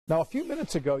Now, a few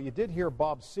minutes ago, you did hear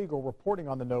Bob Siegel reporting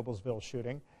on the Noblesville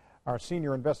shooting. Our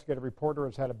senior investigative reporter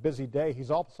has had a busy day. He's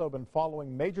also been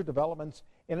following major developments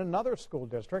in another school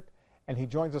district, and he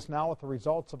joins us now with the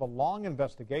results of a long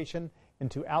investigation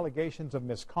into allegations of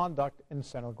misconduct in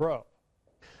Center Grove.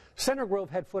 Center Grove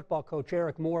head football coach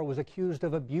Eric Moore was accused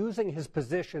of abusing his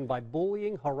position by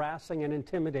bullying, harassing, and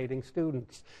intimidating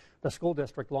students. The school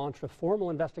district launched a formal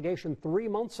investigation 3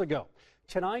 months ago.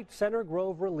 Tonight, Center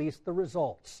Grove released the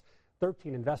results.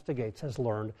 13 Investigates has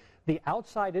learned the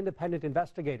outside independent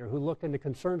investigator who looked into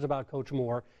concerns about Coach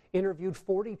Moore interviewed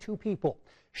 42 people.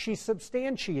 She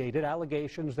substantiated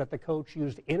allegations that the coach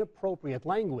used inappropriate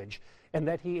language and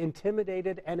that he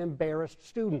intimidated and embarrassed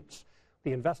students.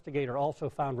 The investigator also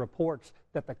found reports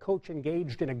that the coach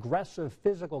engaged in aggressive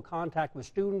physical contact with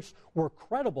students were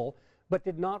credible but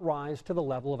did not rise to the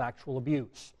level of actual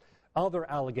abuse. Other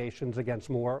allegations against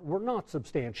Moore were not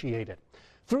substantiated.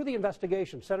 Through the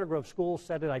investigation, Center Grove Schools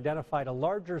said it identified a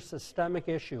larger systemic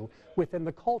issue within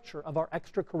the culture of our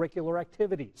extracurricular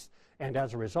activities. And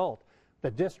as a result,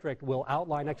 the district will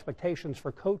outline expectations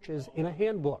for coaches in a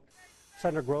handbook.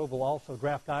 Center Grove will also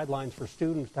draft guidelines for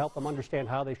students to help them understand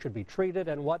how they should be treated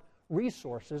and what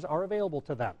resources are available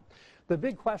to them. The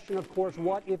big question, of course,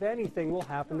 what, if anything, will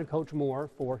happen to Coach Moore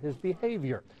for his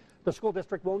behavior? The school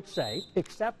district won't say,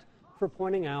 except for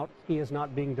pointing out he is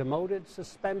not being demoted,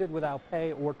 suspended without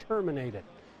pay, or terminated.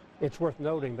 It's worth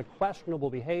noting the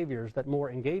questionable behaviors that Moore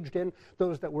engaged in,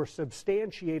 those that were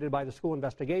substantiated by the school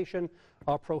investigation,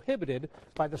 are prohibited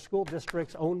by the school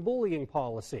district's own bullying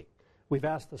policy. We've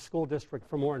asked the school district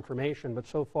for more information, but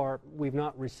so far we've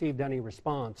not received any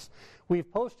response.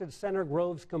 We've posted Center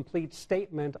Grove's complete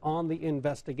statement on the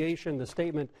investigation. The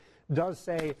statement does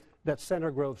say that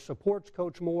Center Grove supports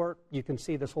Coach Moore. You can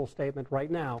see this whole statement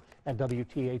right now at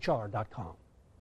WTHR.com.